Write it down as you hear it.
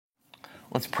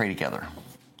Let's pray together.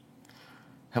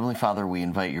 Heavenly Father, we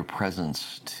invite your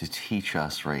presence to teach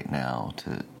us right now,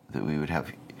 that we would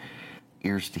have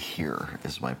ears to hear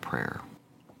is my prayer.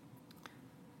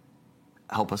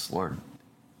 Help us, Lord,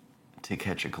 to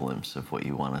catch a glimpse of what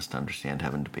you want us to understand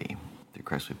heaven to be. Through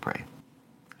Christ we pray.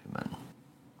 Amen.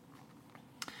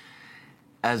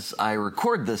 As I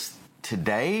record this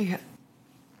today,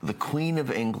 the Queen of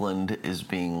England is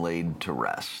being laid to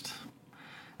rest.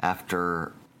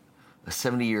 After a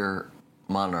 70-year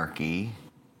monarchy,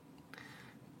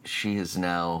 she has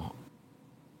now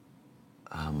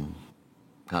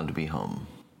gone to be home.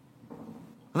 Well,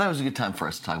 that was a good time for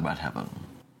us to talk about heaven.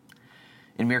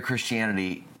 In Mere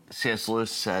Christianity, C.S.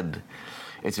 Lewis said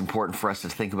it's important for us to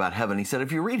think about heaven. He said,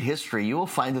 if you read history, you will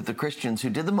find that the Christians who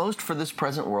did the most for this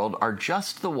present world are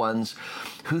just the ones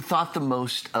who thought the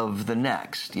most of the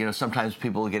next. You know, sometimes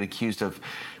people get accused of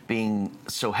being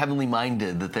so heavenly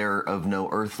minded that they're of no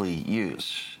earthly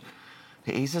use.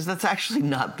 He says that's actually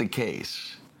not the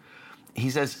case. He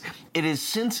says, it is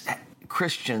since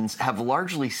Christians have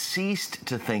largely ceased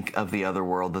to think of the other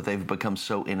world that they've become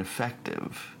so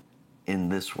ineffective in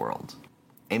this world.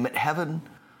 Aim at heaven,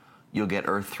 you'll get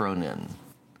earth thrown in.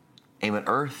 Aim at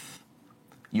earth,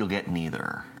 you'll get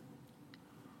neither.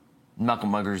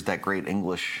 Malcolm Muggeridge, that great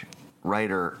English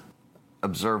writer,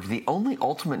 observed, the only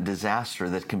ultimate disaster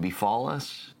that can befall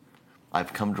us,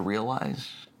 I've come to realize,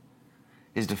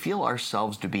 is to feel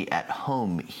ourselves to be at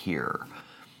home here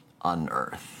on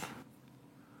earth.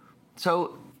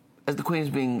 So, as the Queen is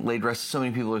being laid to rest, so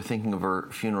many people are thinking of her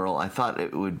funeral, I thought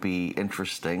it would be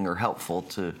interesting or helpful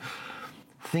to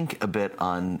think a bit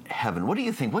on heaven. What do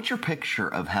you think? What's your picture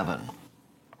of heaven?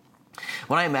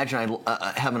 When I imagine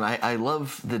heaven, I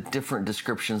love the different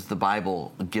descriptions the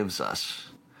Bible gives us.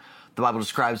 The Bible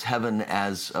describes heaven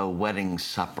as a wedding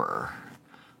supper,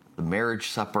 the marriage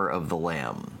supper of the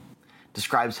Lamb.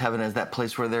 Describes heaven as that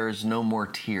place where there is no more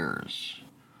tears,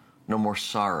 no more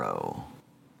sorrow,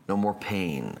 no more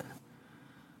pain,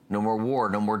 no more war,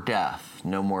 no more death,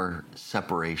 no more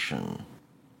separation.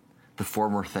 The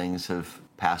former things have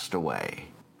passed away.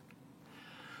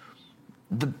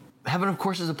 Heaven, of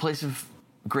course, is a place of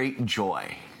great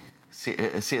joy.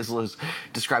 C.S. Lewis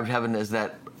described heaven as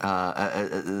that,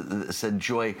 said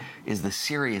joy is the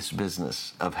serious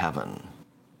business of heaven.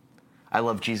 I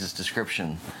love Jesus'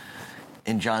 description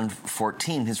in John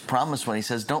 14, his promise when he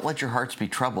says, don't let your hearts be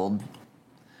troubled.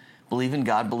 Believe in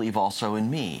God, believe also in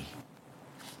me.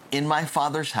 In my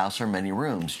Father's house are many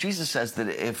rooms. Jesus says that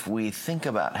if we think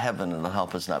about heaven, it'll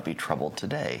help us not be troubled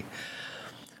today.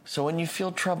 So when you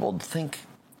feel troubled, think,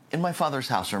 in my Father's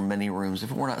house are many rooms.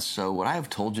 If it were not so, would I have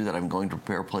told you that I'm going to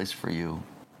prepare a place for you?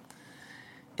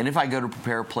 And if I go to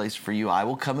prepare a place for you, I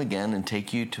will come again and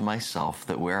take you to myself,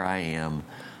 that where I am,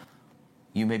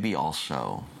 you may be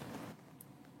also.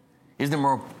 Is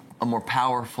there a more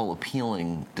powerful,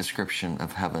 appealing description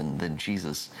of heaven than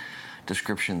Jesus'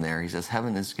 description there? He says,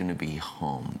 heaven is going to be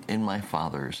home, in my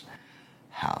Father's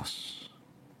house.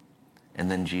 And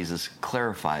then Jesus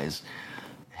clarifies,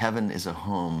 heaven is a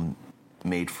home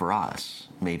made for us,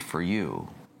 made for you.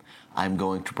 I'm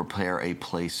going to prepare a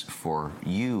place for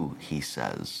you, he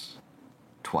says,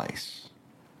 twice.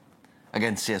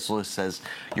 Again, C.S. Lewis says,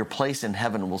 your place in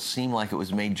heaven will seem like it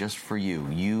was made just for you,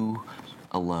 you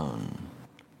alone,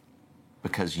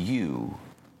 because you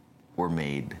were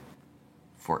made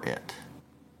for it.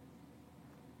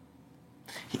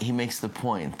 He makes the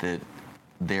point that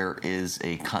there is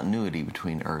a continuity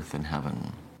between earth and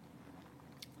heaven,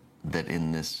 that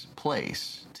in this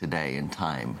place, today in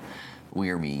time, we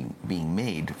are being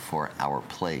made for our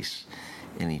place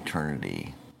in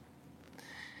eternity.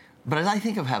 But as I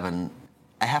think of heaven,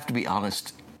 I have to be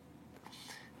honest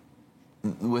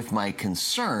with my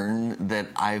concern that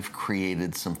I've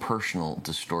created some personal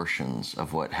distortions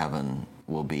of what heaven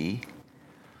will be.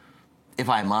 If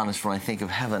I'm honest, when I think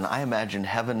of heaven, I imagine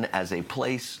heaven as a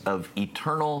place of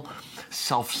eternal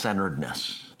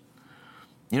self-centeredness.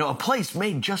 You know, a place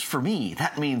made just for me.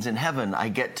 That means in heaven I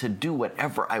get to do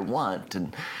whatever I want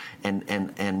and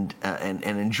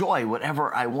enjoy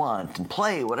whatever I want and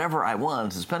play whatever I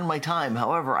want and spend my time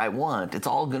however I want. It's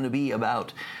all going to be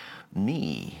about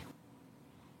me.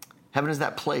 Heaven is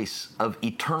that place of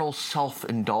eternal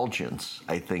self-indulgence,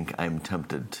 I think I'm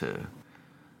tempted to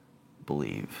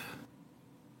believe.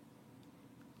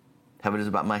 Heaven is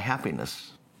about my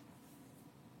happiness.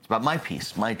 It's about my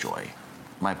peace, my joy,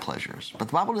 my pleasures. But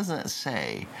the Bible doesn't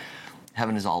say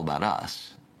heaven is all about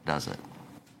us, does it?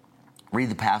 Read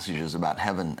the passages about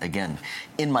heaven again.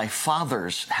 In my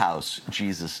Father's house,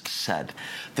 Jesus said.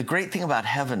 The great thing about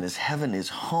heaven is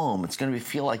home. It's going to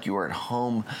feel like you are at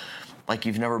home like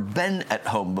you've never been at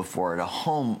home before, at a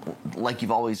home like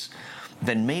you've always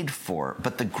been made for.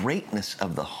 But the greatness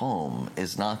of the home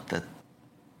is not that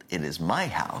it is my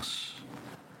house,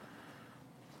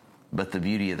 but the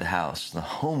beauty of the house, the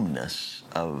homeness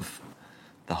of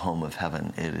the home of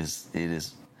heaven. It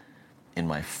is in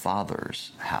my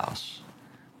Father's house,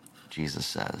 Jesus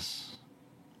says.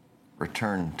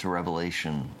 Return to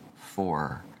Revelation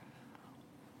 4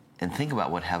 and think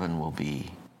about what heaven will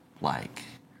be like.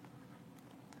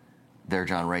 There,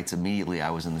 John writes, immediately I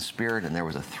was in the Spirit, and there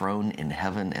was a throne in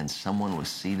heaven, and someone was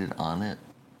seated on it.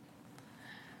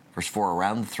 Verse 4,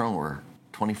 around the throne were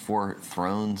 24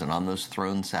 thrones, and on those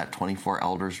thrones sat 24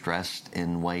 elders dressed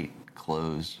in white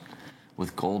clothes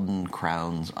with golden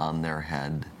crowns on their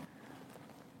head.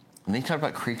 And they talk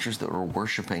about creatures that were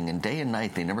worshiping, and day and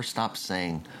night they never stopped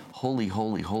saying, holy,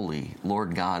 holy, holy,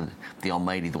 Lord God, the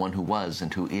Almighty, the one who was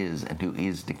and who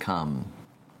is to come.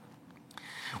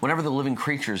 Whenever the living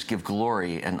creatures give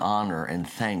glory and honor and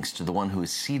thanks to the one who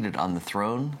is seated on the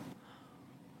throne,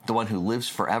 the one who lives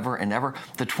forever and ever,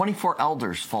 the 24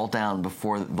 elders fall down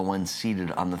before the one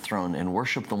seated on the throne and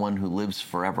worship the one who lives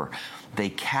forever. They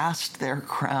cast their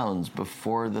crowns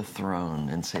before the throne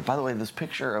and say, by the way, this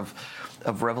picture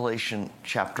of Revelation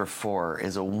chapter 4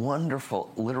 is a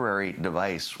wonderful literary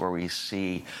device where we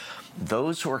see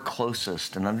those who are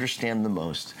closest and understand the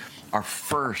most are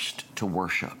first to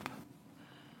worship.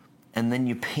 And then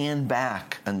you pan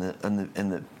back in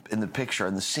the picture,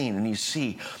 in the scene, and you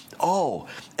see,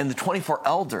 and the 24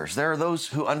 elders, there are those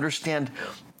who understand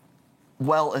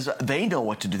well, as they know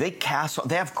what to do. They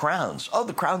have crowns. Oh,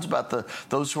 the crowns about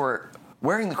those who are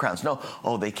wearing the crowns. No,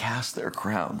 they cast their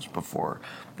crowns before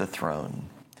the throne.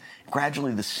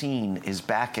 Gradually, the scene is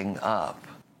backing up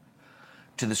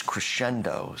to this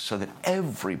crescendo so that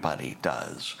everybody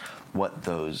does what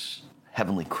those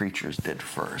heavenly creatures did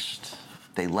first.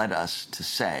 They led us to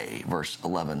say, verse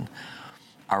 11,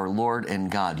 our Lord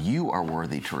and God, you are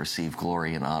worthy to receive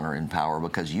glory and honor and power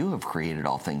because you have created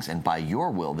all things, and by your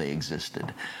will they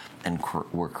existed and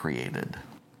were created.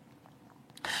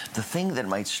 The thing that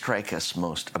might strike us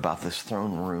most about this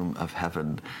throne room of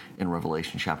heaven in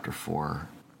Revelation chapter 4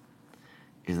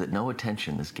 is that no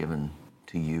attention is given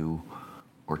to you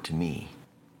or to me.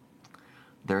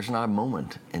 There's not a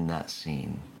moment in that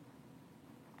scene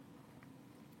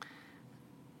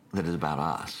that is about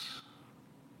us.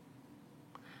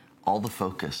 All the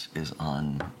focus is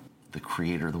on the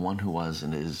Creator, the one who was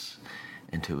and is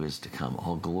and who is to come.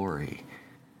 All glory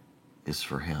is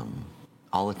for him.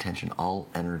 All attention, all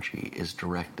energy is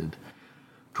directed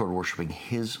toward worshiping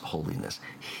his holiness,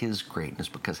 his greatness,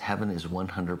 because heaven is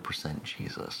 100%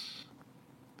 Jesus.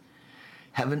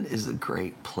 Heaven is a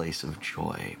great place of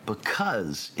joy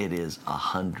because it is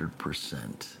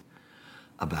 100%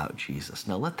 about Jesus.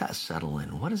 Now let that settle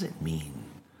in. What does it mean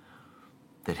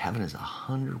that heaven is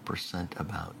 100%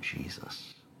 about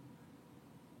Jesus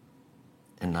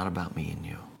and not about me and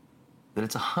you? That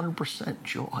it's 100%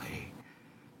 joy,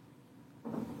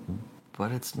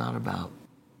 but it's not about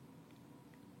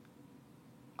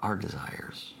our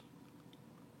desires.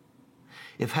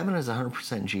 If heaven is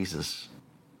 100% Jesus,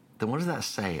 then what does that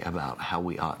say about how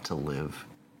we ought to live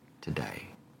today?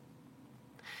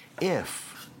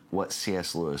 If what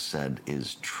C.S. Lewis said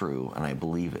is true, and I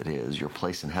believe it is, your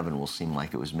place in heaven will seem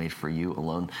like it was made for you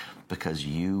alone because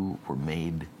you were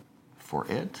made for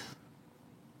it.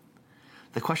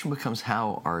 The question becomes,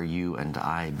 how are you and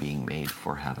I being made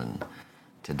for heaven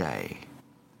today?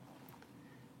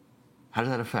 How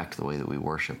does that affect the way that we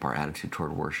worship, our attitude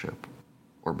toward worship,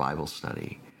 or Bible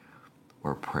study,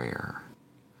 or prayer?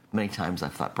 Many times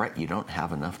I've thought, Brett, you don't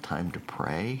have enough time to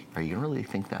pray? Are you really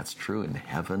think that's true in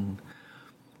heaven?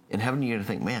 In heaven, you're going to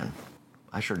think, man,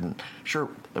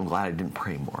 I'm glad I didn't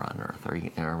pray more on earth. Or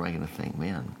am I going to think,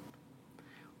 man,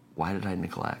 why did I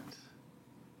neglect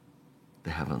the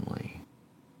heavenly?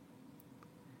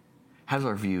 How does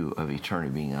our view of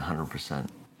eternity being 100%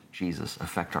 Jesus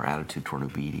affect our attitude toward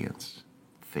obedience,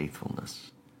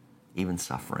 faithfulness, even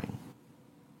suffering?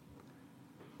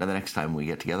 Now, the next time we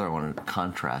get together, I want to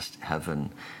contrast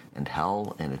heaven and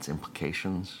hell and its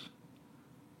implications.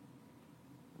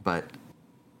 But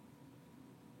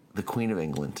the Queen of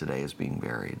England today is being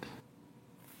buried.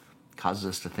 It causes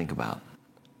us to think about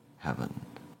heaven.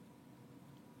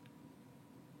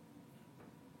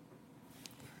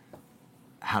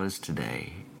 How does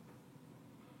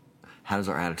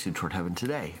our attitude toward heaven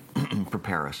today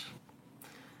prepare us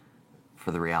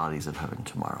for the realities of heaven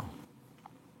tomorrow?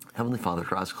 Heavenly Father,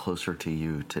 draw us closer to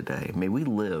you today. May we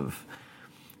live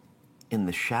in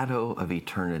the shadow of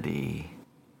eternity.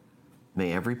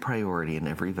 May every priority and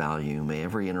every value, may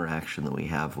every interaction that we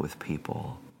have with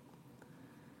people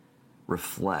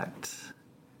reflect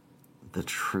the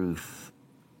truth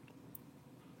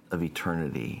of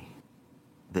eternity,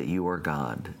 that you are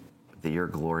God, that your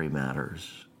glory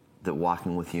matters, that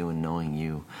walking with you and knowing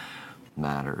you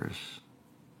matters,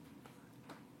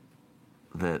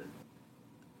 that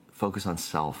focus on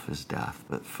self is death,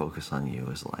 but focus on you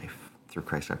is life. Through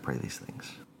Christ I pray these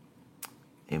things.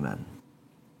 Amen.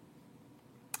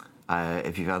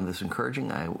 If you found this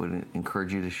encouraging, I would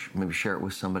encourage you to maybe share it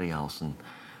with somebody else and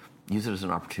use it as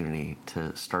an opportunity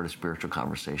to start a spiritual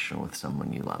conversation with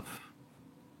someone you love.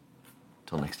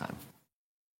 Till next time.